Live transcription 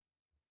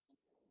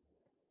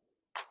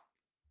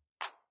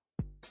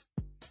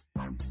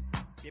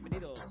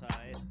bienvenidos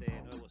a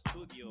este nuevo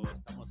estudio.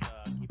 Estamos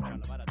aquí para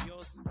alabar a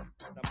Dios.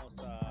 Estamos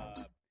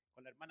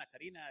con la hermana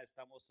Karina.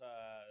 Estamos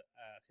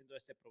haciendo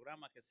este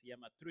programa que se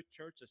llama Truth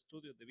Church,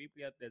 estudio de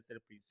Biblia desde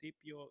el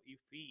principio y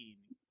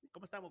fin.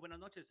 ¿Cómo estamos? Buenas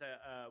noches,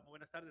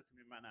 buenas tardes,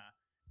 mi hermana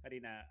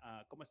Karina.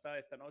 ¿Cómo está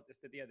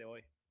este día de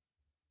hoy?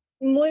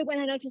 Muy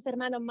buenas noches,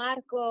 hermano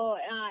Marco,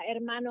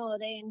 hermano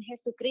de en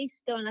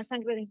Jesucristo, en la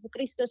sangre de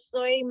Jesucristo.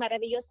 Estoy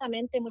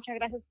maravillosamente, muchas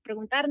gracias por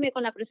preguntarme,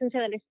 con la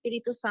presencia del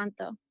Espíritu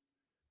Santo.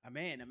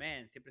 Amén,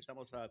 amén. Siempre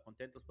estamos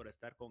contentos por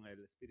estar con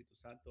el Espíritu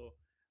Santo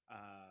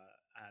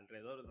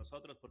alrededor de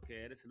nosotros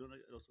porque eres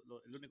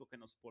el único que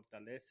nos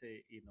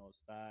fortalece y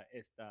nos da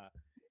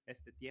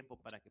este tiempo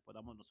para que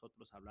podamos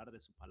nosotros hablar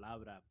de su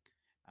palabra.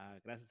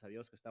 Gracias a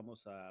Dios que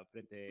estamos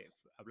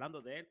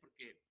hablando de Él,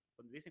 porque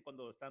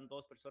cuando están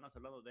dos personas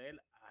hablando de Él,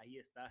 ahí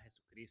está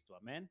Jesucristo.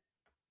 Amén.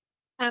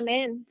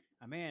 Amén.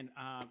 Amén.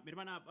 Mi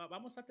hermana,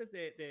 vamos antes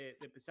de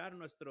empezar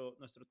nuestro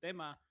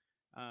tema,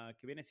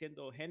 que viene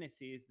siendo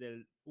Génesis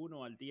del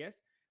 1 al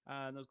 10.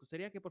 Nos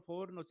gustaría que por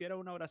favor nos diera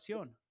una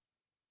oración.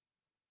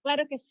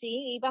 Claro que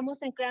sí, y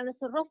vamos a inclinar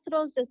nuestros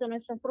rostros desde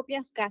nuestras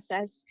propias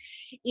casas.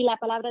 Y la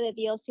palabra de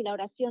Dios y la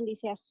oración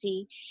dice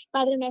así: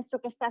 Padre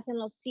nuestro que estás en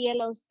los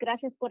cielos,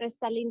 gracias por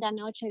esta linda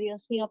noche,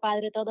 Dios mío,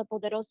 Padre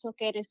Todopoderoso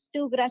que eres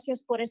tú.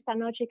 Gracias por esta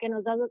noche que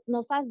nos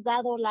has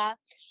dado la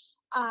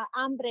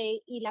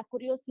hambre y la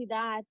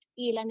curiosidad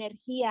y la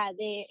energía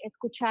de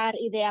escuchar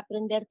y de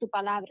aprender tu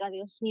palabra,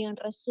 Dios mío. En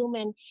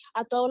resumen,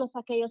 a todos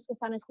aquellos que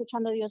están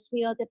escuchando, Dios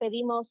mío, te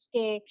pedimos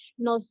que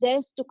nos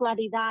des tu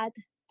claridad,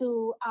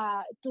 tu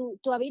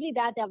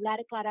habilidad de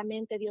hablar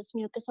claramente, Dios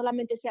mío, que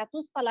solamente sea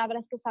tus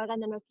palabras que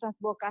salgan de nuestras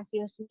bocas,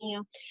 Dios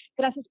mío.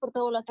 Gracias por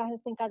todo lo que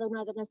haces en cada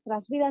una de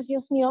nuestras vidas,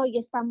 Dios mío, y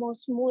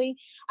estamos muy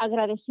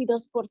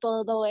agradecidos por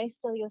todo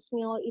esto, Dios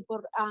mío, y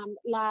por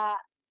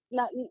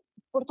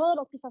por todo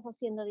lo que estás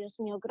haciendo, Dios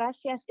mío.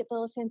 Gracias, que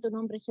todo sea en tu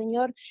nombre,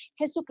 Señor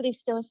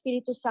Jesucristo,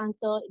 Espíritu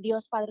Santo,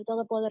 Dios Padre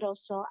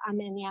Todopoderoso.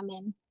 Amén y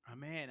amén.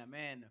 Amén,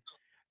 amén.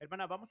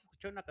 Hermana, vamos a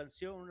escuchar una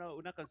canción,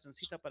 una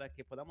cancioncita para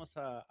que podamos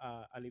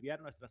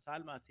aliviar nuestras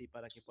almas y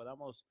para que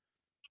podamos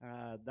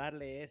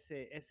darle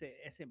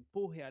ese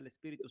empuje al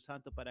Espíritu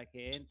Santo para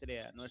que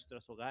entre a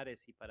nuestros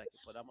hogares y para que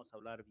podamos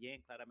hablar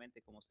bien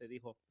claramente, como usted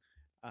dijo,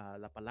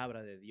 la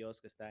palabra de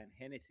Dios que está en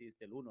Génesis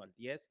del 1 al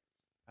 10.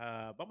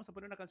 Vamos a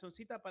poner una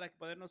cancioncita para que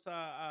podernos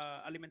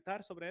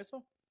alimentar sobre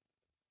eso.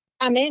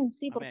 Amén,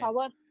 sí, por Amén.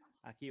 favor.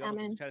 Aquí vamos a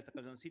Amén. escuchar esta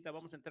cancioncita.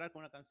 Vamos a entrar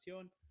con una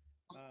canción.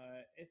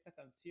 Esta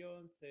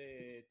canción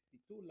se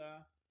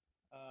titula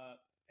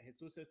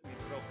Jesús es mi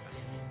roca.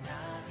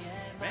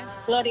 Amén.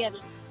 Gloria a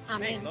Dios.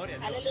 Amén. Amén. Gloria a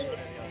Dios. Gloria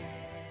Aleluya. a Dios.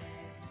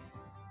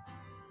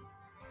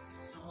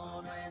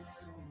 Solo en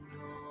su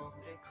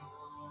nombre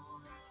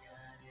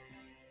confiaré.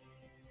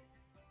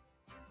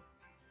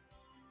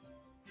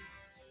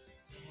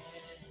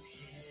 En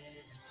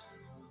Jesús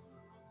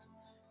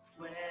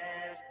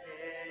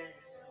fuerte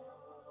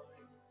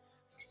soy,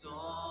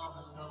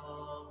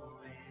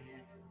 solo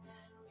Él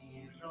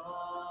mi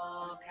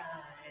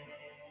roca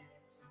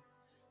es.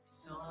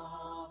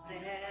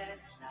 Sobre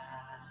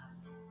la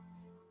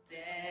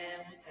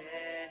tempestad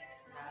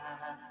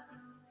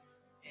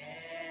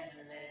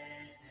Él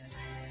es el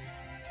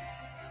Rey.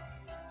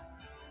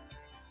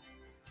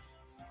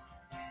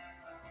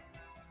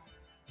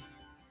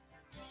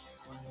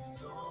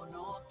 Cuando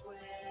no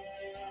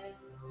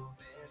puedo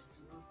ver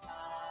su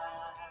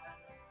faz,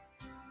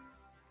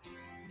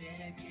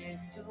 sé que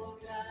su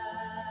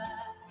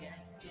gracia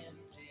es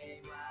siempre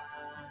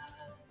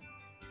igual.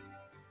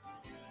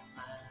 A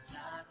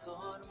la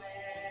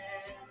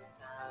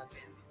tormenta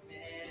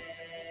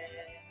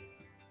venceré,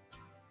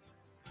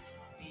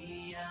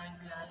 mi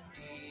ancla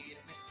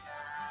firme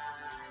está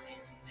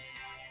en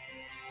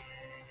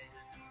Él.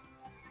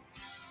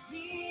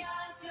 Mi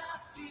ancla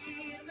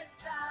firme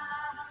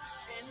está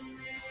en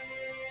Él.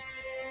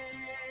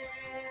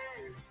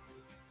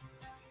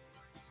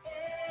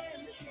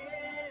 En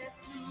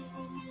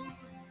Jesús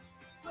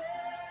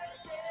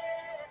fuerte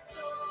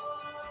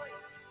soy,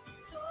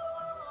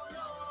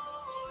 solo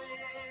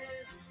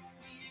Él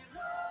mi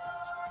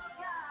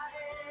roca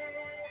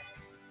es.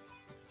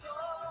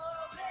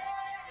 Sobre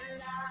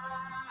la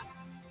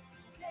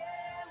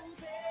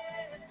tempestad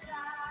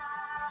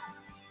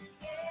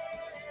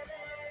Él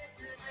es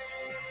Rey.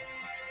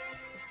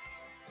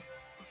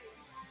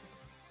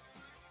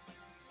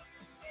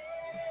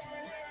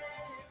 Él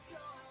es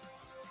Dios.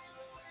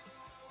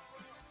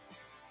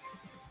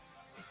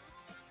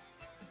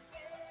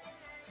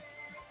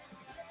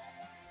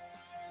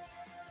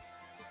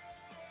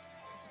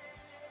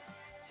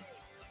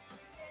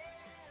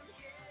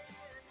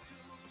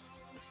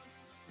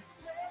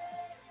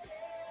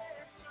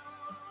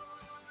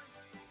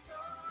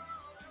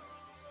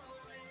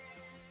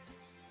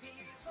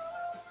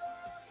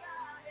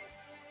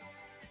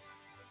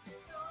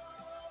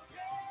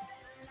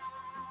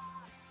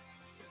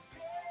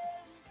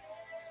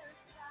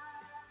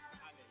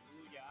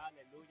 Aleluya,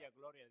 aleluya,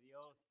 gloria a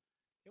Dios.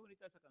 Qué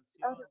bonita esa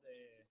canción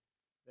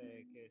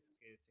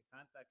que se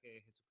canta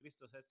que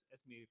Jesucristo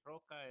es mi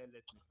roca, Él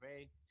es mi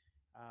rey.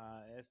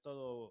 Es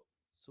todo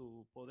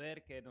su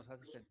poder que nos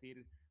hace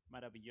sentir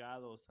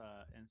maravillados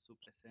en su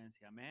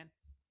presencia. Amén.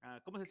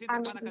 ¿Cómo se siente,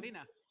 hermana Amén.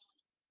 Karina?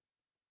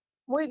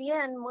 Muy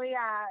bien, muy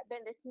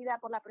bendecida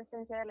por la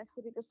presencia del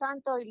Espíritu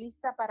Santo y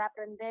lista para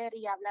aprender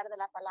y hablar de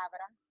la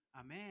palabra.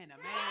 Amén,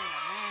 amén,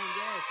 amén.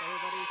 Yes,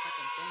 everybody está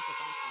contento,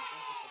 estamos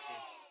contentos porque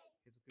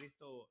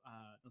Jesucristo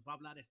nos va a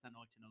hablar esta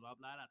noche, nos va a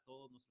hablar a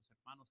todos nuestros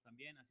hermanos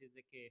también. Así es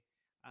de que,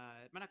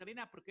 hermana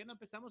Karina, ¿por qué no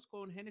empezamos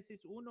con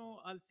Génesis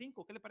 1 al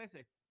 5? ¿Qué le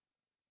parece?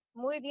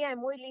 Muy bien,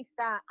 muy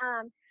lista.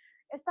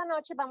 Esta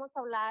noche vamos a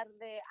hablar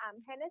de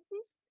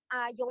Génesis.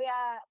 Yo voy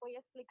a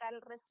explicar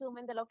el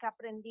resumen de lo que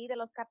aprendí de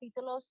los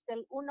capítulos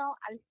del 1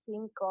 al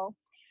 5.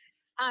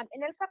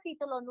 En el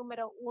capítulo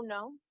número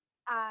 1,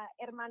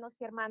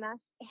 hermanos y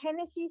hermanas,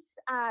 Génesis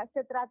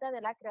se trata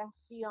de la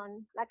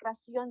creación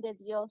de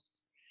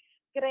Dios.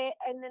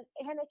 En el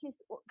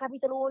Génesis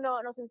capítulo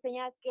 1 nos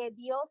enseña que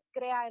Dios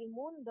crea el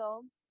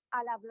mundo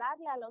al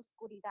hablarle a la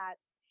oscuridad.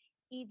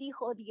 Y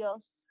dijo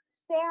Dios,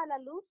 sea la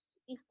luz,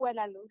 y fue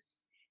la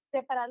luz.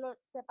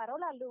 Separó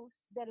la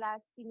luz de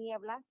las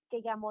tinieblas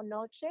que llamó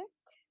noche,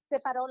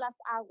 separó las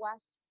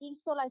aguas,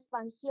 hizo la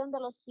expansión de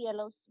los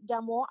cielos,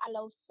 llamó a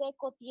lo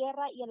seco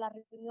tierra y a la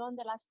reunión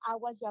de las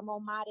aguas llamó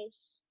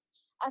mares.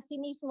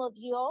 Asimismo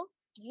dio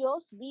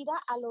Dios vida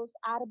a los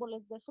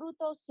árboles de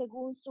frutos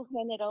según su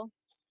género.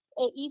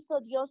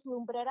 Hizo Dios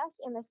lumbreras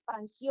en la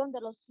expansión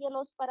de los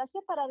cielos para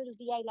separar el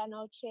día y la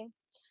noche.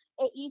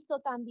 Hizo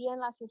también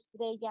las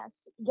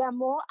estrellas,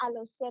 llamó a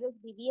los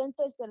seres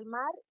vivientes del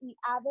mar y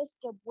aves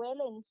que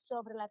vuelen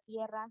sobre la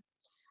tierra.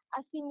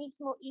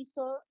 Asimismo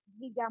hizo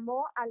y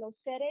llamó a los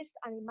seres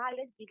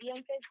animales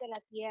vivientes de la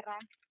tierra,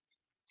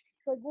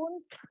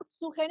 según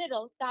su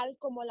género, tal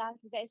como las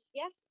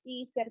bestias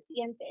y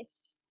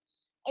serpientes.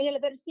 En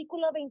el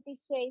versículo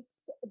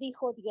 26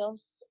 dijo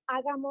Dios,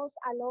 hagamos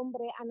al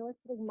hombre a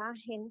nuestra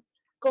imagen,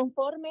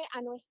 conforme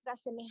a nuestra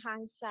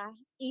semejanza,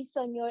 y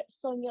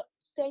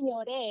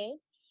señoree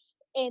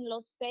en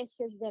los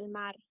peces del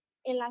mar,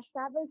 en las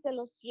aves de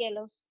los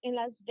cielos, en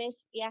las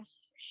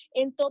bestias,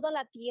 en toda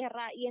la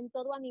tierra y en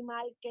todo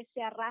animal que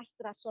se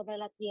arrastra sobre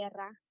la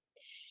tierra.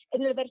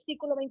 En el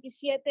versículo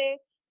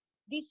 27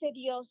 dice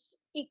Dios,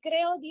 y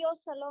creó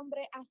Dios al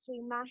hombre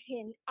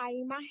a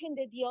imagen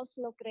de Dios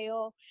lo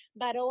creó,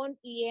 varón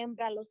y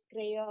hembra los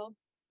creó.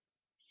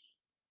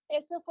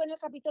 Eso fue en el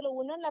capítulo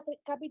 1. En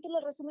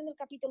el resumen del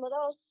capítulo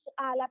 2,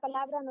 la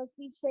palabra nos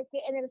dice que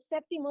en el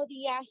séptimo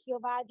día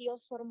Jehová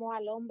Dios formó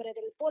al hombre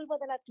del polvo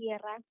de la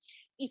tierra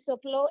y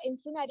sopló en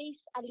su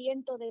nariz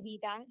aliento de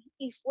vida,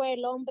 y fue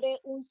el hombre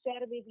un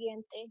ser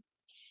viviente.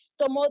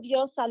 Tomó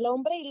Dios al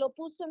hombre y lo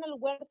puso en el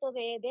huerto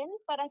de Edén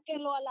para que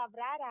lo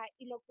labrara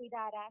y lo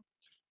cuidara.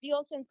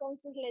 Dios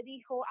entonces le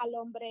dijo al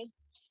hombre,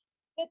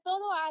 de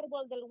todo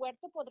árbol del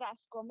huerto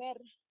podrás comer,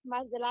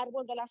 mas del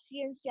árbol de la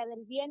ciencia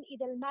del bien y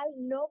del mal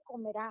no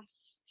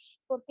comerás,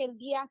 porque el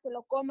día que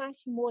lo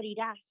comas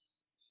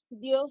morirás.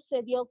 Dios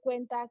se dio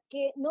cuenta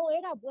que no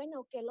era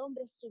bueno que el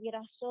hombre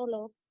estuviera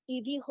solo,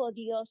 y dijo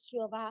Dios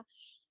Jehová,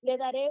 le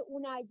daré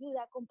una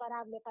ayuda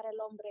comparable para el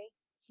hombre.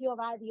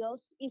 Jehová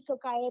Dios hizo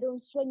caer un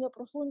sueño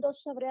profundo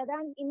sobre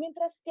Adán, y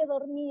mientras que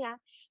dormía,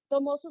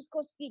 tomó sus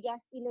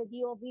costillas y le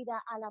dio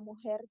vida a la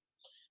mujer.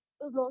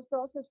 Los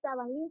dos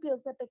estaban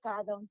limpios de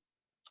pecado,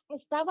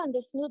 estaban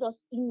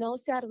desnudos y no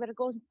se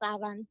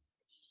avergonzaban.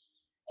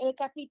 El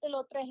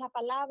capítulo 3, la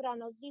palabra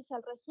nos dice,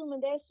 el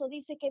resumen de eso,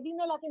 dice que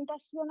vino la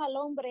tentación al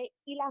hombre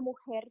y la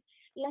mujer.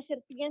 La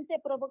serpiente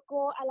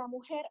provocó a la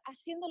mujer,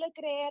 haciéndole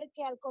creer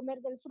que al comer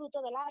del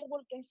fruto del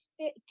árbol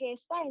que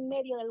está en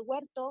medio del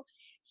huerto,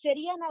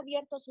 serían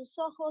abiertos sus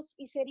ojos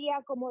y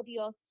sería como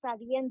Dios,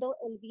 sabiendo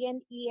el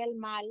bien y el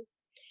mal.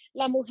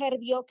 La mujer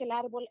vio que el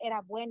árbol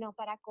era bueno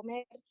para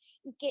comer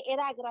y que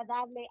era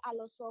agradable a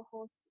los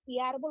ojos y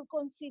árbol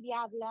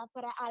conciliable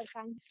para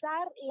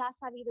alcanzar la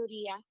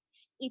sabiduría,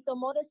 y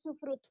tomó de su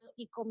fruto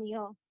y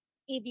comió,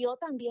 y dio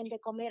también de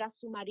comer a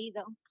su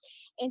marido.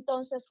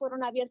 Entonces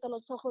fueron abiertos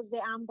los ojos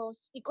de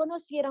ambos y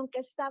conocieron que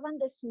estaban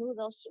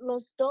desnudos.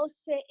 Los dos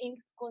se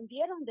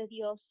escondieron de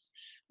Dios,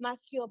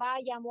 mas Jehová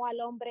llamó al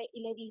hombre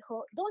y le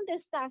dijo, ¿dónde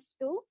estás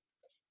tú?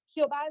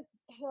 Jehová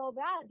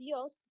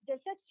Dios,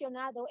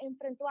 decepcionado,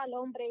 enfrentó al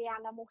hombre y a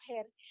la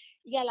mujer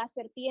y a la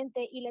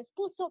serpiente y les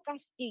puso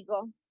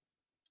castigo.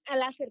 A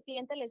la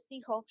serpiente les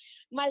dijo,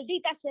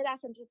 maldita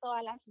serás entre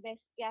todas las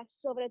bestias,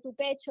 sobre tu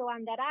pecho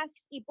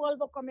andarás y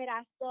polvo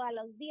comerás todos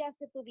los días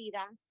de tu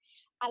vida.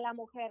 A la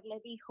mujer le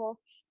dijo,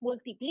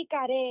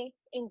 multiplicaré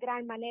en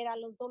gran manera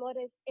los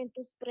dolores en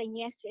tus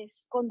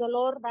preñeces, con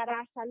dolor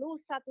darás a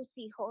luz a tus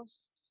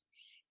hijos.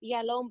 Y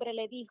al hombre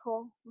le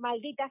dijo,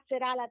 maldita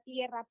será la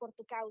tierra por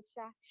tu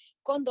causa,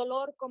 con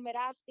dolor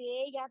comerás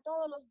de ella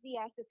todos los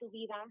días de tu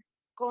vida,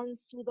 con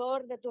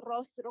sudor de tu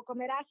rostro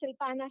comerás el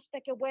pan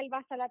hasta que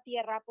vuelvas a la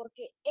tierra,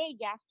 porque de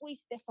ella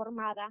fuiste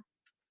formada,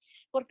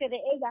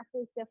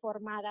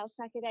 o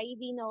sea que de ahí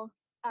vino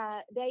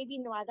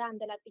Adán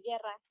de la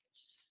tierra.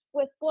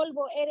 Pues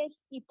polvo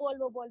eres y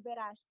polvo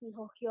volverás,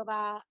 dijo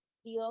Jehová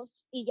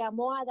Dios, y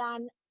llamó a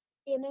Adán,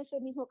 en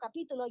ese mismo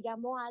capítulo,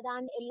 llamó a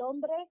Adán el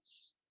hombre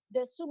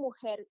de su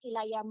mujer y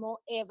la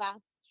llamó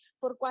Eva,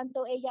 por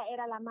cuanto ella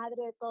era la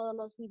madre de todos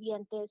los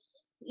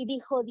vivientes. Y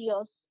dijo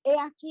Dios, he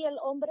aquí el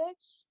hombre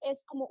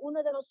es como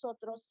uno de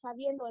nosotros,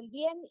 sabiendo el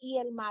bien y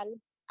el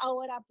mal.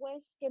 Ahora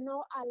pues que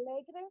no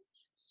alargue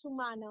su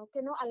mano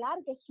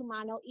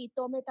y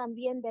tome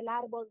también del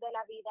árbol de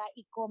la vida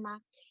y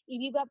coma y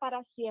viva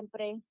para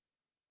siempre.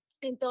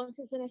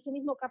 Entonces, en este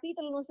mismo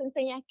capítulo nos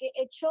enseña que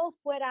echó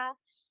fuera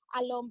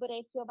al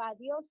hombre Jehová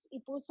Dios y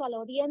puso al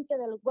oriente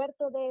del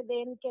huerto de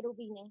Edén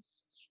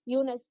querubines y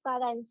una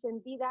espada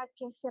encendida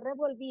que se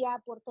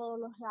revolvía por todos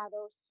los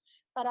lados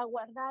para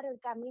guardar el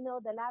camino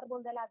del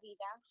árbol de la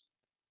vida.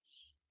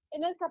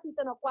 En el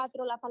capítulo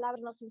 4, la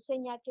palabra nos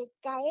enseña que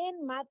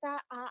Caín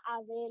mata a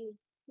Abel.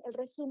 El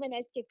resumen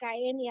es que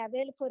Caín y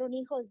Abel fueron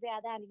hijos de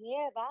Adán y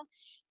Eva.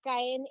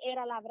 Caín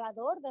era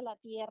labrador de la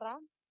tierra.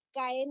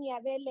 Caín y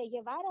Abel le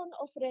llevaron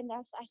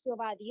ofrendas a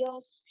Jehová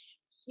Dios.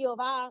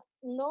 Jehová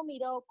no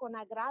miró con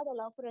agrado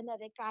la ofrenda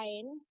de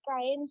Caín.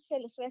 Caín se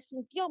les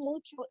resintió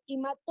mucho y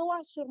mató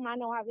a su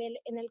hermano Abel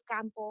en el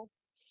campo.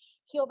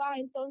 Jehová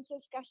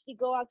entonces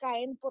castigó a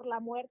Caín por la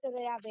muerte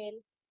de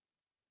Abel.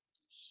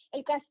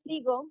 El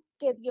castigo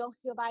que dio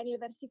Jehová en el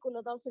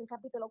versículo 2 en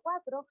capítulo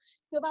 4,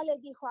 Jehová le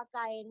dijo a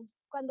Caín,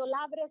 cuando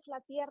labres la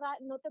tierra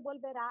no te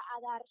volverá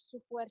a dar su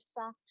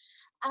fuerza,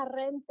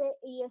 arrente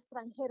y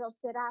extranjero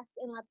serás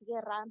en la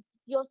tierra.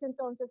 Dios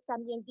entonces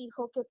también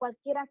dijo que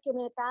cualquiera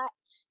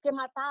que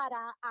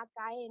matara a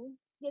Caín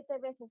 7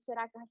 veces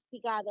será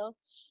castigado.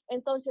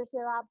 Entonces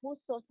Jehová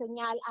puso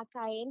señal a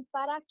Caín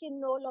para que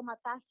no lo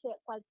matase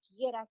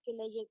cualquiera que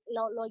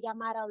lo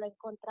llamara o lo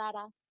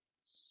encontrara.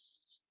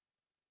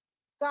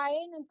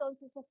 Caín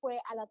entonces se fue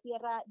a la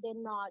tierra de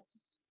Nod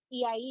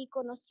y ahí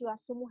conoció a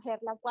su mujer,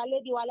 la cual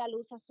le dio a la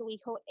luz a su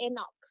hijo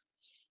Enoch.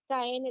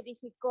 Caín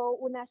edificó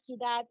una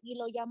ciudad y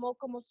lo llamó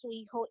como su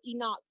hijo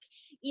Enoch.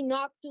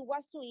 Enoch tuvo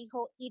a su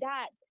hijo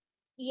Irad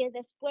y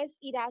después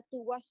Irad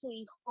tuvo a su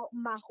hijo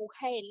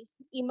Mahujel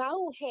y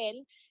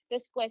Mahujel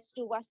después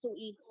tuvo a su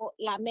hijo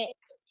Lamec.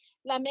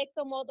 Lamec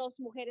tomó 2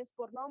 mujeres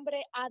por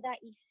nombre, Ada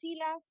y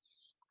Sila.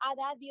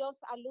 Ada dio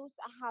a luz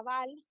a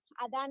Jabal.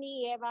 Adán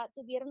y Eva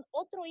tuvieron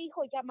otro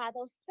hijo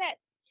llamado Set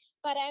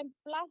para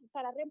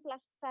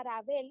reemplazar a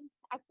Abel,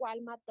 a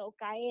cual mató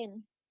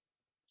Caín.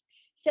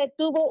 Set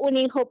tuvo un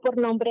hijo por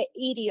nombre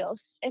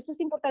Irios. Eso es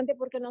importante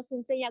porque nos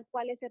enseña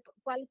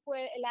cuál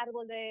fue el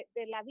árbol de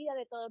la vida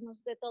de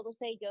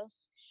todos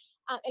ellos.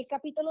 El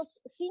capítulo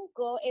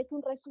 5 es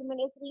un resumen,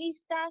 es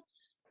lista,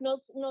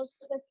 nos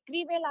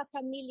describe la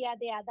familia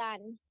de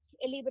Adán,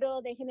 el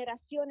libro de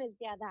generaciones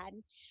de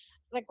Adán.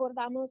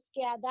 Recordamos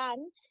que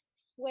Adán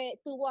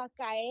tuvo a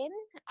Caín,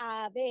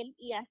 a Abel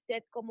y a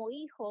Set como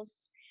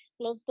hijos,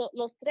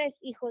 los 3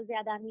 hijos de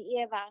Adán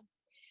y Eva.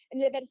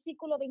 En el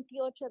versículo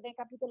 28 de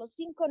capítulo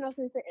 5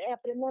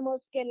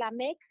 aprendemos que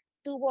Lamec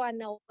tuvo a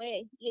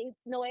Noé, y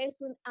Noé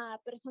es un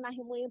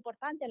personaje muy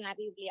importante en la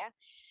Biblia.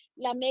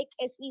 Lamec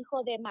es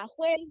hijo de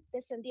Mahuel,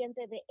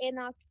 descendiente de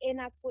Enoch.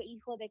 Enoch fue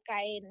hijo de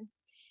Caín.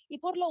 Y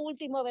por lo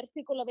último,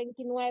 versículo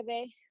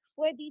 29,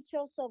 fue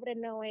dicho sobre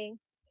Noé,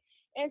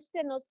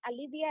 este nos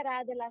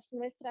aliviará de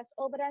nuestras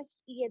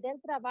obras y del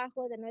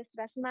trabajo de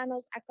nuestras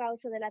manos a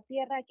causa de la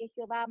tierra que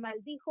Jehová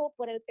maldijo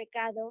por el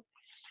pecado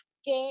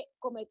que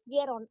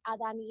cometieron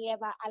Adán y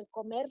Eva al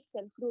comerse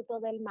el fruto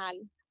del mal.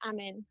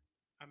 Amén.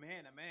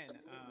 Amén, amén.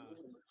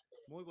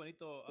 Muy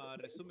bonito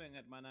resumen,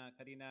 hermana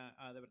Karina.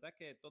 De verdad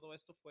que todo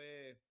esto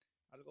fue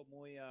algo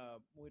muy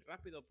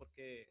rápido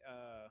porque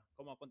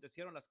como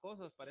acontecieron las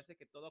cosas, parece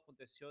que todo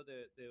aconteció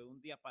de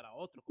un día para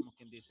otro, como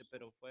quien dice,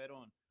 pero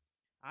fueron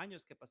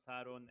años que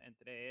pasaron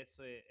entre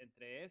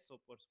eso,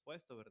 por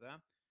supuesto, ¿verdad?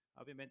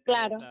 Obviamente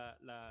Claro,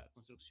 la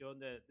construcción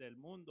del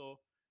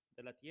mundo,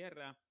 de la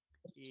tierra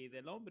y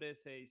del hombre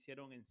se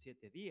hicieron en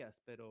 7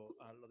 días, pero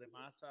lo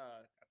demás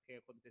que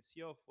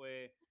aconteció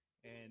fue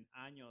en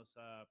años.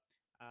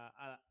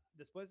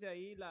 Después de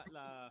ahí,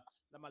 la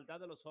maldad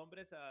de los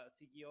hombres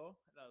siguió,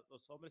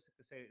 los hombres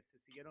se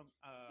siguieron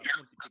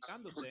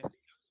multiplicándose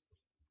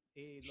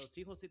y los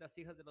hijos y las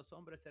hijas de los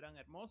hombres eran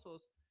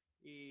hermosos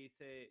y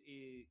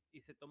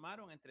se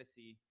tomaron entre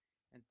sí.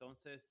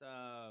 Entonces,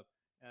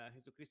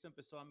 Jesucristo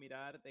empezó a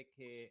mirar de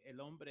que el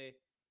hombre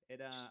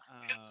era,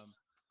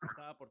 se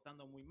estaba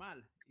portando muy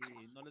mal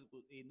y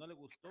no le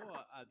gustó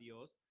a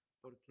Dios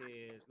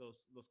porque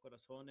los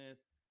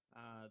corazones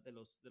de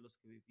los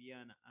que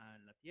vivían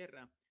en la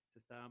tierra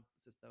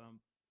se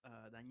estaban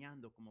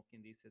dañando, como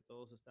quien dice,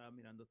 todos estaban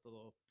mirando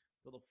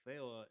todo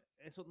feo.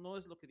 Eso no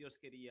es lo que Dios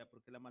quería,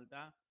 porque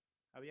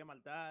había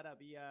maldad,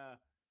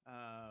 había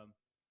ah,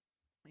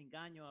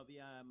 engaño,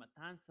 había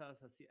matanzas,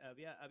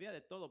 había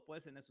de todo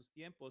pues en esos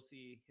tiempos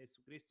y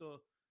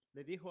Jesucristo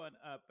le dijo,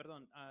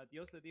 perdón,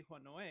 Dios le dijo a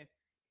Noé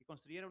que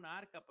construyera una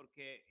arca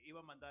porque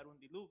iba a mandar un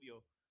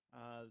diluvio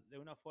de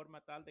una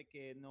forma tal de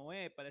que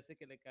Noé parece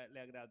que le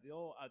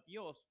agradó a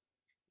Dios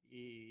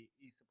y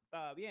se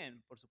portaba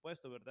bien, por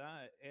supuesto,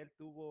 ¿verdad? Él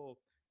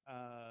tuvo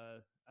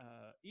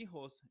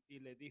hijos y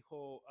le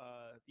dijo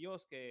a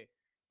Dios que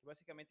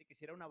básicamente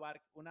quisiera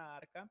una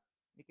arca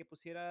y que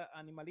pusiera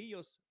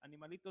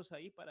animalitos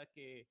ahí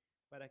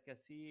para que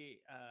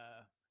así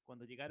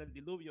cuando llegara el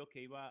diluvio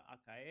que iba a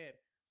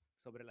caer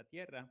sobre la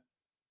tierra,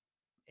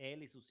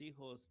 él y sus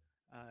hijos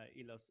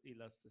y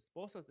las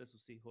esposas de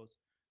sus hijos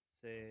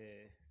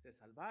se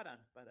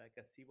salvaran para que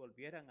así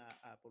volvieran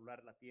a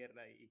poblar la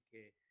tierra y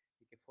que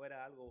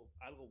fuera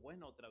algo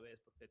bueno otra vez,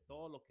 porque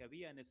todo lo que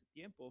había en ese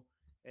tiempo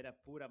era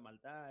pura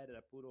maldad,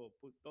 era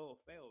todo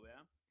feo,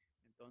 ¿verdad?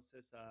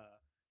 Entonces,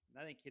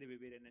 nadie quiere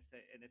vivir en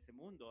ese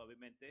mundo,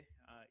 obviamente.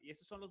 Y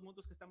esos son los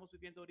mundos que estamos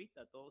viviendo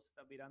ahorita. Todos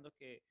están mirando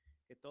que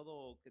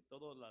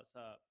todas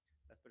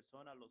las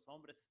personas, los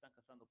hombres se están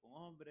casando con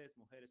hombres,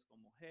 mujeres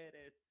con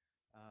mujeres.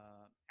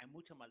 Hay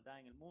mucha maldad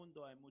en el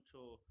mundo, hay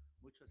mucho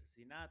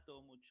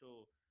asesinato,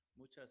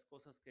 muchas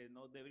cosas que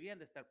no deberían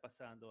de estar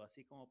pasando,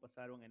 así como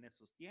pasaron en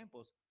esos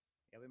tiempos.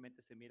 Y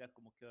obviamente se mira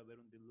como que va a haber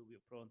un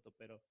diluvio pronto,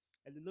 pero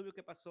el diluvio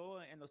que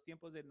pasó en los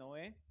tiempos de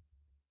Noé,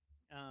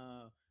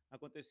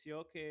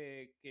 aconteció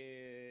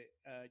que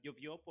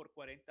llovió por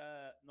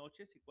 40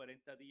 noches y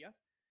 40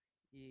 días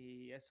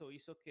y eso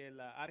hizo que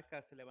la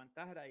arca se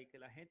levantara y que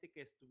la gente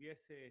que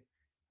estuviese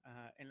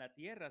en la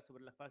tierra,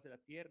 sobre la faz de la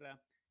tierra,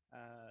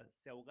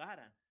 se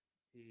ahogaran.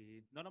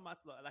 Y no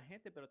nomás la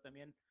gente, pero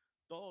también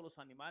todos los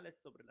animales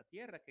sobre la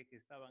tierra que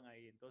estaban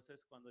ahí.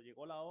 Entonces, cuando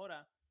llegó la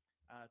hora,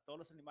 todos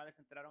los animales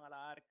entraron a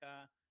la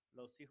arca,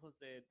 los hijos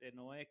de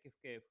Noé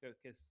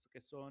que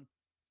son,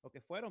 o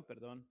que fueron,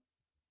 perdón,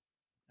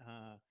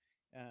 ah,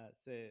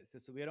 se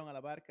subieron a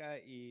la barca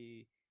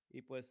y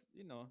pues,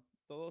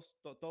 todos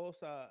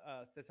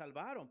se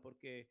salvaron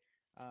porque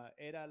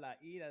era la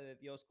ira de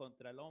Dios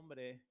contra el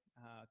hombre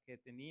que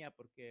tenía,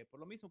 porque por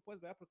lo mismo, pues,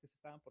 ¿verdad? Porque se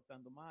estaban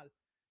portando mal.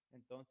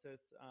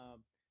 Entonces,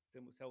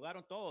 se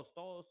ahogaron todos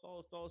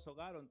se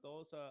ahogaron,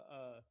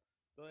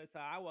 toda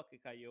esa agua que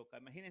cayó.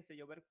 Imagínense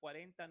llover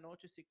 40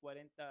 noches y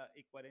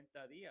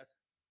 40 días.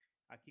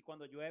 Aquí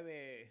cuando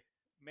llueve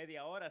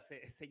media hora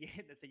se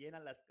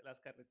llenan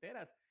las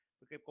carreteras,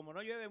 porque como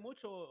no llueve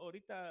mucho,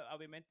 ahorita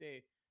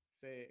obviamente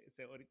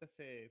ahorita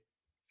se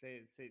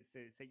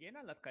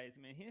llenan las calles.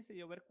 Imagínense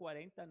llover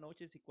 40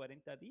 noches y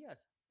 40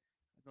 días.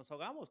 Nos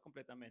ahogamos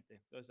completamente.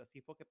 Entonces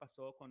así fue que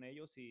pasó con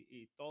ellos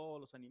y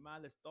todos los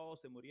animales, todos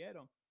se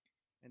murieron.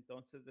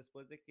 Entonces,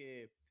 después de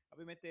que,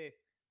 obviamente,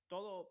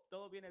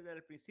 todo viene desde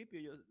el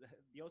principio.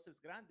 Dios es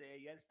grande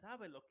y Él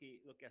sabe lo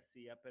que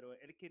hacía, pero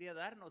Él quería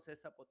darnos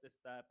esa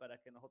potestad para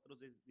que nosotros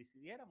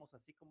decidiéramos,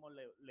 así como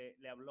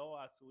le habló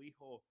a su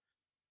hijo,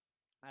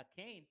 a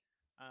Cain,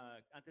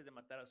 antes de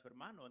matar a su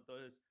hermano.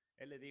 Entonces,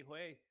 Él le dijo,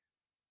 hey,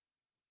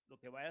 lo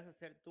que vayas a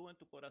hacer tú en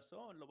tu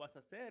corazón, lo vas a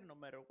hacer, no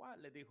matter what.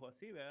 Le dijo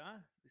así,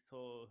 ¿verdad?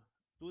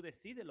 Tú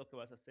decides lo que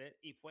vas a hacer.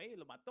 Y fue y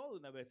lo mató de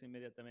una vez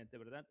inmediatamente,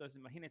 ¿verdad? Entonces,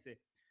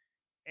 imagínense,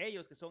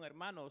 ellos que son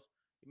hermanos,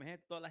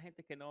 imagínate toda la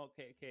gente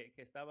que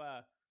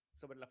estaba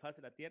sobre la faz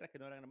de la tierra, que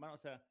no eran hermanos,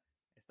 o sea,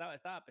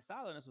 estaba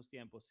pesado en esos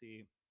tiempos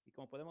y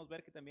como podemos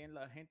ver que también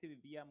la gente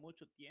vivía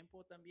mucho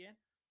tiempo también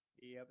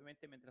y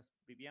obviamente mientras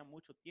vivían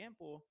mucho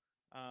tiempo,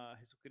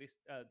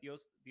 Jesucristo,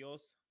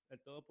 Dios, el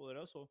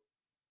Todopoderoso,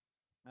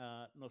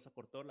 nos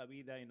acortó la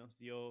vida y nos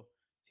dio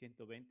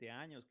 120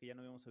 años, que ya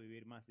no íbamos a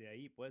vivir más de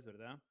ahí, pues,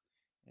 ¿verdad?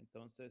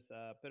 Entonces,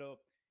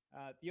 pero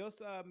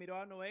Dios miró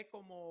a Noé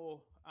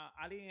como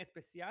alguien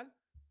especial,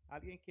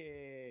 alguien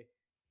que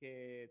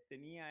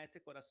tenía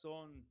ese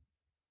corazón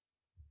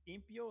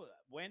limpio,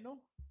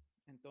 bueno.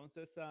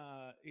 Entonces,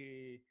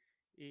 y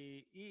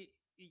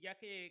ya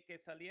que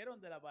salieron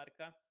de la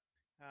barca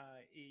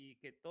y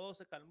que todo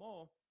se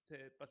calmó,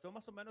 se pasó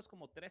más o menos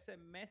como 13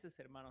 meses,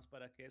 hermanos,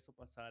 para que eso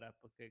pasara,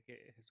 porque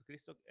que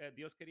Jesucristo,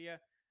 Dios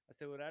quería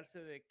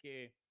asegurarse de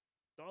que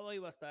todo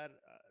iba a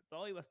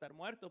estar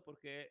muerto,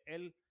 porque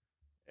él,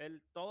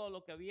 todo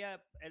lo que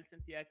había, él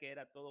sentía que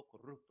era todo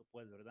corrupto,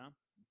 pues, ¿verdad?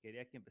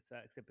 Quería que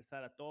se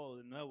empezara todo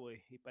de nuevo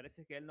y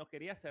parece que él no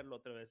quería hacerlo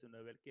otra vez de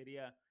nuevo, él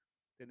quería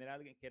tener a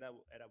alguien que era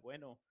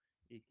bueno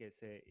y que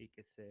se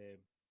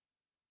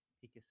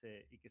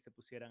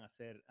pusieran a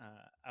hacer,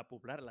 a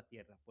poblar la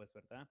tierra, pues,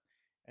 ¿verdad?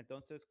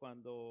 Entonces,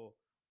 cuando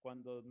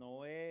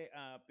Noé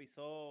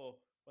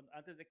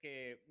antes de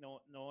que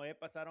Noé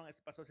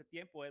pasó ese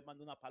tiempo, él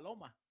mandó una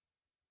paloma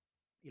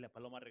y la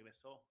paloma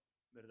regresó,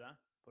 ¿verdad?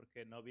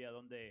 Porque no había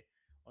dónde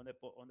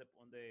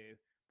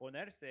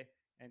ponerse.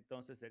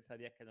 Entonces él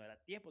sabía que no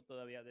era tiempo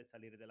todavía de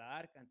salir de la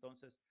arca.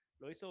 Entonces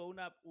lo hizo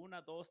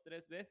dos,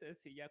 tres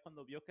veces y ya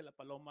cuando vio que la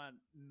paloma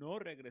no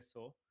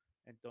regresó,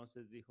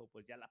 entonces dijo,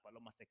 pues ya la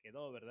paloma se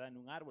quedó, ¿verdad? En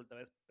un árbol, tal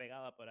vez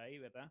pegada por ahí,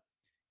 ¿verdad?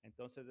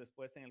 Entonces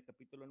después en el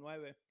capítulo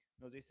 9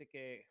 nos dice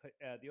que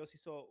Dios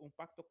hizo un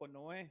pacto con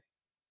Noé,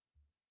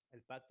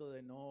 el pacto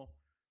de no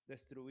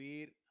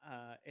destruir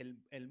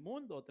el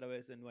mundo otra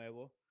vez de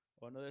nuevo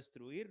o no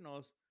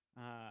destruirnos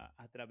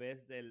a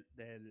través del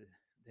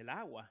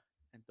agua.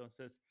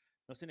 Entonces,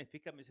 no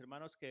significa, mis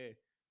hermanos, que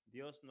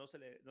Dios no se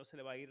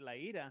le va a ir la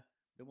ira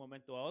de un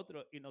momento a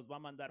otro y nos va a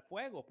mandar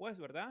fuego, pues,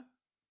 ¿verdad?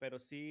 Pero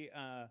sí,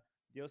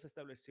 Dios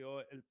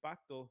estableció el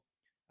pacto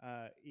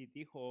y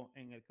dijo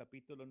en el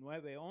capítulo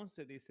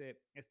 9:11,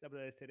 dice,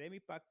 estableceré mi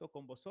pacto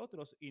con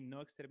vosotros y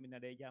no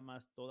exterminaré ya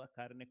más toda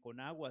carne con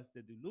aguas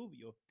de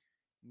diluvio.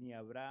 ni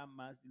habrá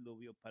más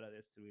diluvio para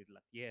destruir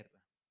la tierra.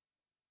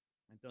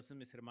 Entonces,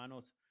 mis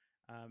hermanos,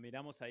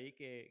 miramos ahí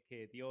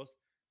que Dios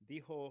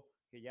dijo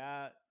que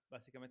ya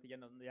básicamente ya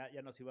no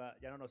nos iba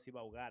a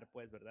ahogar,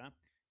 pues, ¿verdad?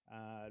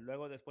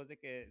 Luego, después de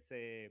que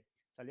se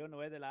salió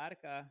Noé de la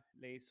arca,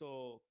 le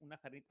hizo una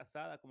carnita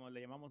asada, como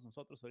le llamamos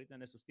nosotros ahorita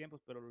en esos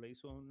tiempos, pero le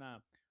hizo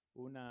una,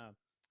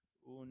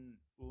 un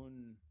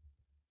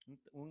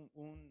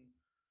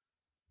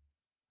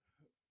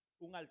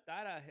un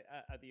altar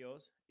a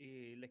Dios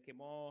y le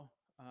quemó,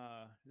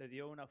 le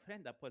dio una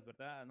ofrenda, pues,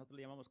 ¿verdad? Nosotros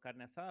le llamamos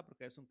carne asada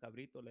porque es un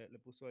cabrito, le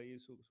puso ahí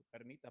su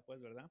carnita, pues,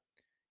 ¿verdad?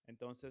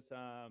 Entonces,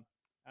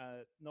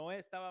 Noé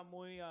estaba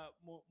muy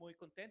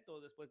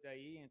contento después de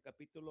ahí. En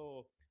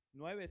capítulo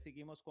 9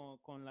 seguimos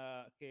con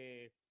la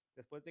que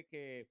después de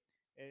que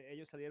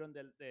ellos salieron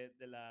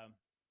de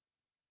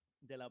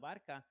la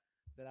barca,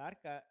 de la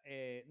arca,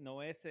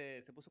 Noé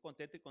se puso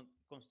contento y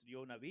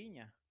construyó una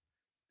viña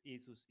y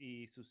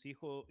sus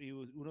hijos, y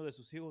uno de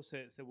sus hijos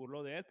se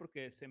burló de él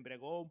porque se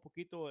embriagó un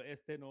poquito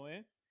este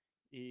Noé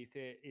y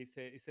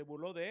se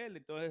burló de él,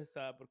 entonces,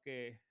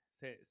 porque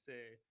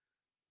se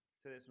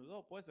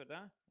desnudó, pues,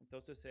 ¿verdad?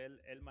 Entonces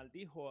él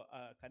maldijo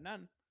a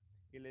Canaán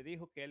y le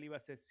dijo que él iba a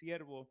ser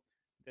siervo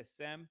de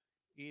Sem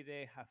y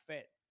de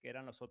Jafet, que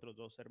eran los otros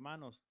dos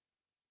hermanos.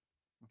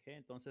 Okay,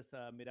 entonces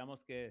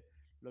miramos que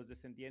los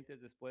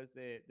descendientes después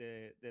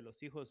de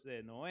los hijos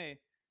de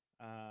Noé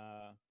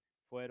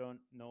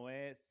fueron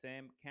Noé,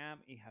 Sem,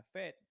 Cam y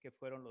Jafet, que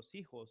fueron los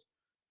hijos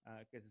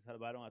que se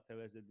salvaron a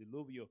través del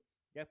diluvio.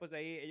 Ya después de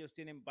ahí ellos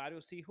tienen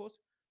varios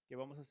hijos que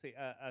vamos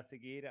a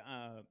seguir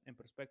en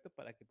prospecto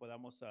para que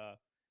podamos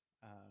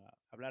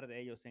hablar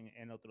de ellos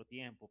en otro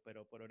tiempo.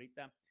 Pero por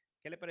ahorita,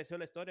 ¿qué le pareció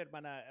la historia,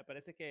 hermana?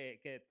 Parece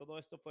que todo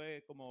esto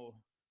fue como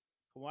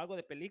algo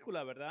de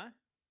película, ¿verdad?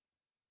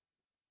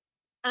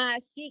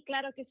 Sí,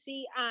 claro que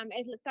sí.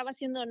 Estaba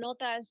haciendo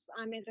notas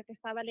mientras que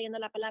estaba leyendo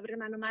la palabra,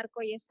 hermano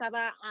Marco, y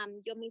estaba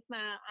yo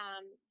misma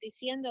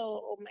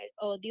diciendo,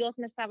 o Dios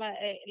me estaba,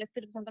 el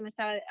Espíritu Santo me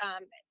estaba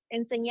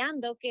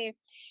enseñando que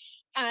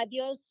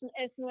Dios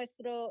es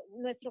nuestro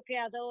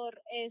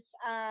creador,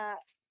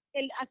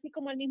 él, así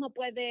como él mismo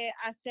puede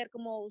hacer,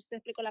 como usted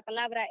explicó la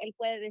palabra, él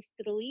puede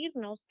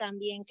destruirnos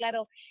también.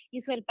 Claro,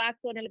 hizo el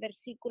pacto en el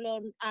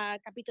versículo,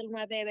 capítulo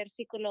 9,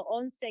 versículo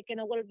 11, que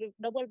no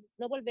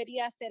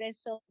volvería a hacer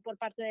eso por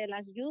parte de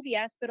las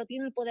lluvias, pero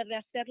tiene el poder de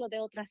hacerlo de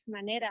otras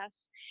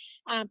maneras.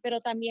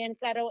 Pero también,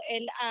 claro,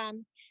 él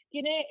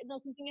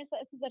nos enseña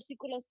esos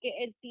versículos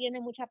que él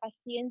tiene mucha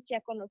paciencia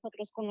con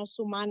nosotros, con los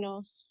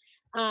humanos.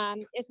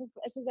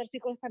 Esos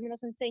versículos también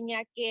nos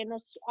enseña que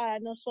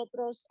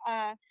nosotros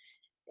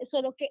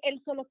solo que Él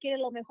solo quiere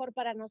lo mejor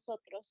para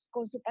nosotros.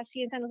 Con su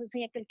paciencia nos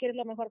enseña que Él quiere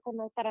lo mejor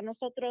para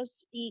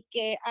nosotros y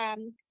que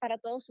para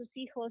todos sus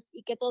hijos,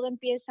 y que todo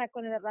empieza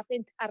con el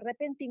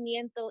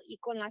arrepentimiento y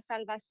con la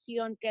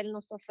salvación que Él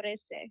nos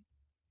ofrece.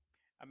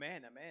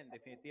 Amén, amén,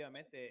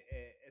 definitivamente.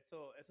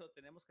 Eso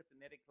tenemos que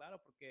tener en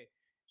claro porque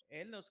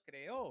Él nos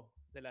creó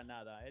de la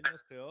nada, Él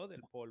nos creó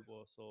del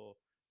polvo. So,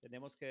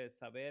 tenemos que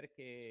saber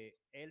que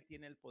Él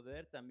tiene el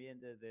poder también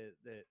de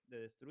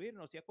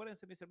destruirnos. Y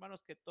acuérdense, mis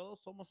hermanos, que todos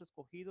somos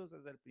escogidos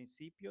desde el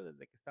principio,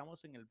 desde que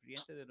estamos en el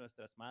vientre de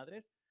nuestras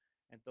madres.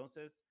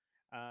 Entonces,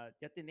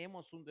 ya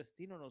tenemos un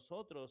destino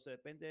nosotros,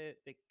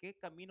 depende de qué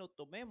camino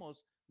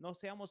tomemos. No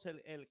seamos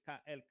el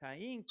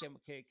Caín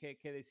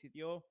que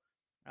decidió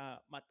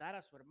matar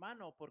a su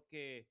hermano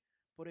porque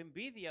por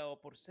envidia o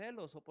por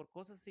celos o por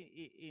cosas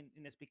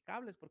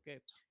inexplicables,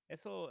 porque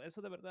eso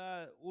de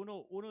verdad,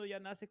 uno ya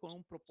nace con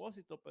un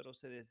propósito, pero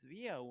se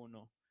desvía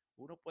uno.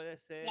 Uno puede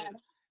ser Claro.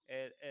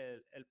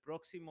 el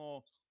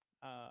próximo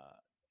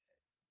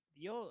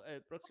Dios,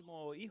 el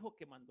próximo hijo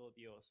que mandó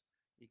Dios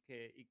y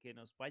que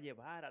nos va a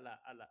llevar a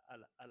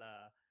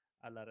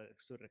la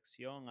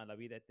resurrección, a la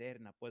vida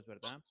eterna, pues,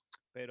 ¿verdad?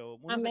 Pero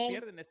uno se Amén.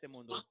 pierde en este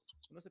mundo,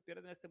 uno se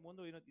pierde en este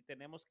mundo y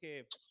tenemos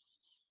que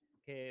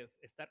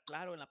estar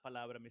claro en la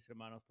palabra, mis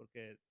hermanos,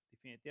 porque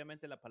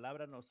definitivamente la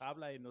palabra nos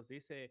habla y nos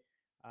dice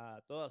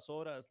a todas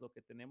horas lo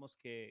que tenemos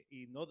que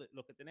y no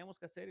lo que tenemos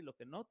que hacer y lo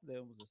que no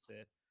debemos de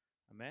hacer.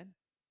 Amén.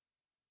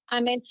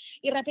 Amén.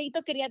 Y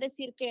rapidito quería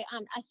decir que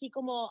así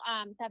como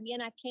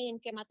también a Cain,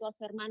 que mató a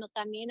su hermano,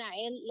 también a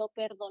él lo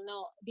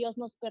perdonó. Dios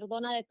nos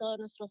perdona de todos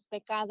nuestros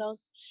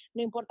pecados,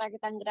 no importa que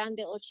tan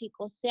grandes o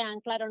chicos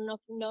sean. Claro,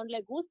 no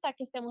le gusta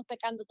que estemos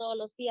pecando todos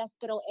los días,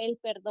 pero Él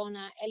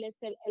perdona. Él es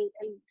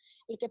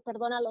el que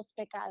perdona los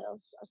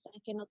pecados. O sea,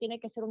 que no tiene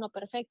que ser uno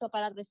perfecto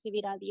para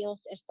recibir a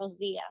Dios estos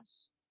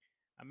días.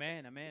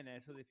 Amén, amén,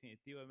 eso es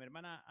definitivo. Mi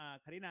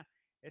hermana Karina,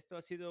 esto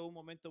ha sido un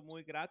momento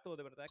muy grato,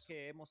 de verdad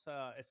que hemos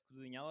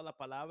escudriñado la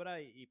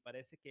palabra y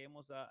parece que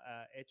hemos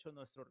hecho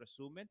nuestro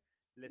resumen.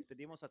 Les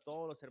pedimos a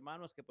todos los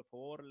hermanos que por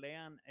favor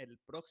lean el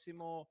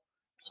próximo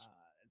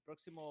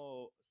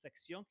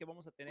sección que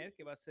vamos a tener,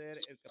 que va a ser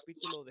el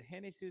capítulo de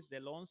Génesis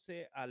del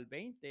 11 al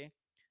 20.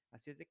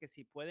 Así es de que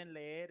si pueden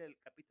leer el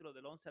capítulo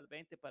del 11 al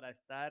 20 para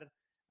estar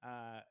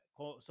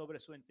sobre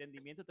su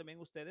entendimiento también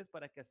ustedes,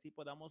 para que así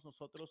podamos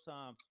nosotros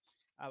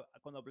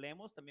cuando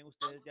hablemos, también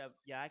ustedes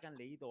ya hayan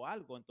leído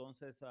algo,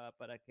 entonces,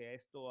 para que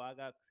esto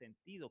haga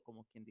sentido,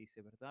 como quien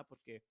dice, ¿verdad?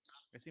 Porque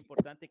es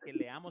importante que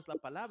leamos la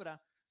palabra,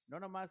 no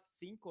nomás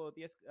 5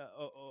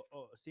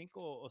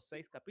 o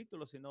 6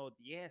 capítulos, sino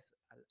 10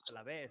 a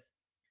la vez.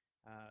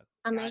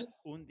 Amén.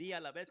 Un día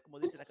a la vez, como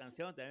dice la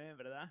canción también,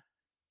 ¿verdad?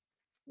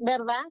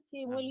 ¿Verdad?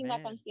 Sí, muy linda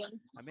Amén.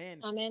 canción. Amén.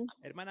 Amén.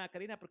 Hermana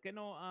Karina, ¿por qué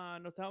no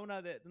nos da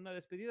una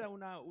despedida,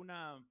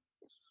 una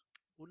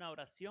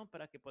oración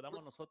para que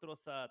podamos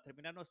nosotros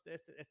terminar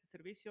este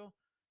servicio,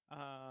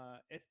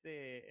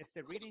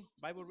 este reading,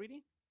 Bible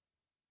reading?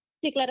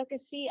 Sí, claro que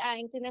sí.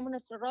 Inclinemos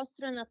nuestro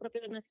rostro en la propia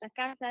de nuestras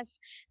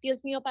casas.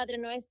 Dios mío, Padre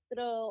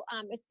nuestro,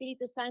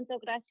 Espíritu Santo,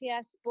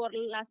 gracias por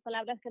las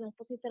palabras que nos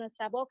pusiste en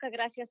nuestra boca.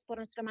 Gracias por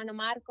nuestro hermano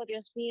Marco,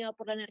 Dios mío,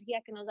 por la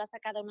energía que nos das a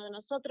cada uno de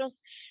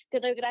nosotros. Te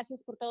doy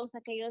gracias por todos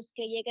aquellos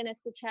que lleguen a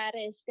escuchar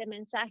este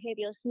mensaje,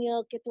 Dios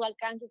mío, que tú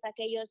alcances a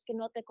aquellos que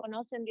no te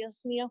conocen,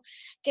 Dios mío,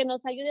 que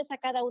nos ayudes a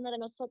cada uno de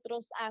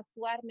nosotros a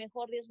actuar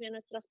mejor, Dios mío, en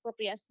nuestras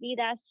propias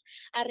vidas,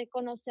 a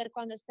reconocer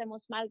cuando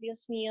estemos mal,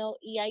 Dios mío,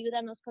 y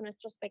ayúdanos con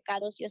nuestros pecados,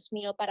 Dios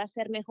mío, para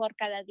ser mejor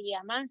cada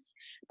día más,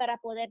 para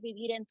poder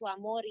vivir en tu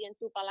amor y en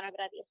tu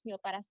palabra, Dios mío,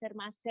 para ser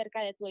más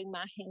cerca de tu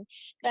imagen.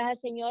 Gracias,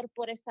 Señor,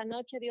 por esta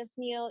noche, Dios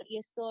mío, y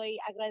estoy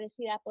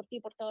agradecida por ti,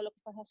 por todo lo que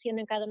estás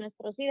haciendo en cada uno de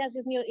nuestros días,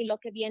 Dios mío, y lo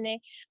que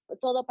viene,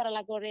 todo para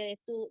la gloria de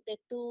tu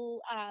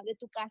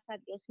casa,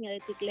 Dios mío,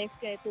 de tu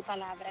iglesia, de tu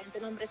palabra. En tu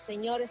nombre,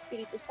 Señor,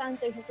 Espíritu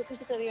Santo, y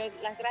Jesucristo te doy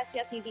las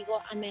gracias y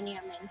digo amén y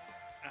amén.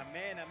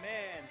 Amén,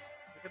 amén.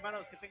 Mis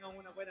hermanos, que tengan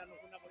una bonita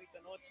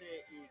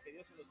noche y que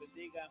Dios los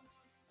bendiga.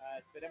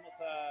 Esperemos,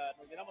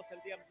 nos miramos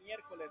el día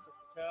miércoles, nos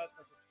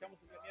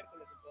escuchamos el día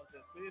miércoles,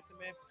 entonces cuídense,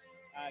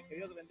 que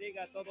Dios los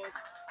bendiga a todos.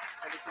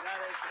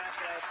 Felicidades,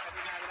 gracias,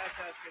 Karina,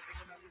 gracias, que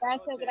tengan una linda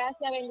Gracias, noche.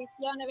 gracias,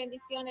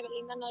 bendiciones,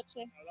 linda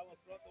noche. Hablamos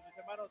pronto, mis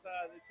hermanos,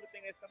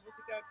 disfruten esta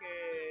música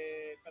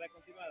para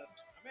continuar.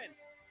 Amén.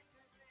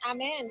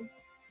 Amén.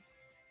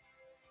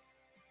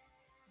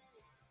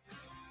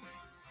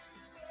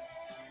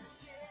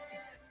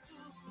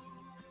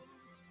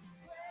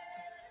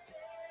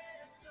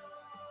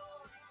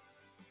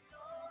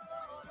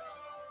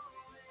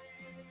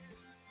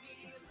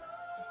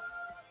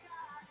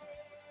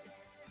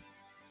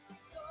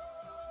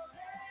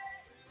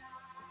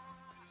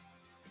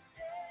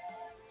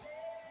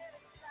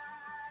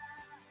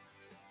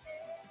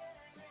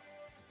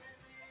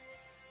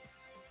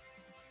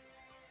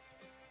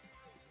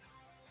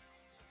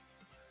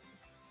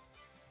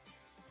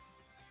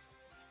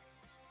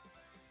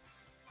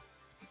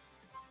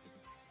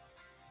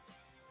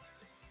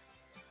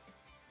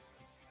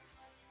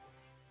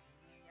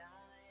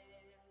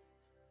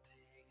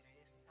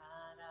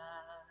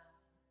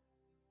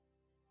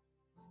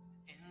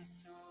 En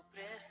su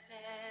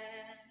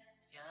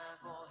presencia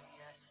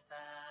voy a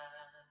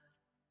estar,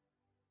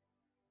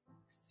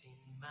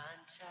 sin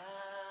mancha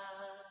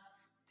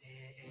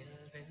de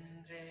él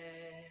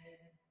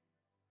vendré,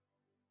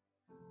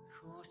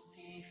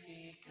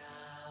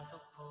 justificar.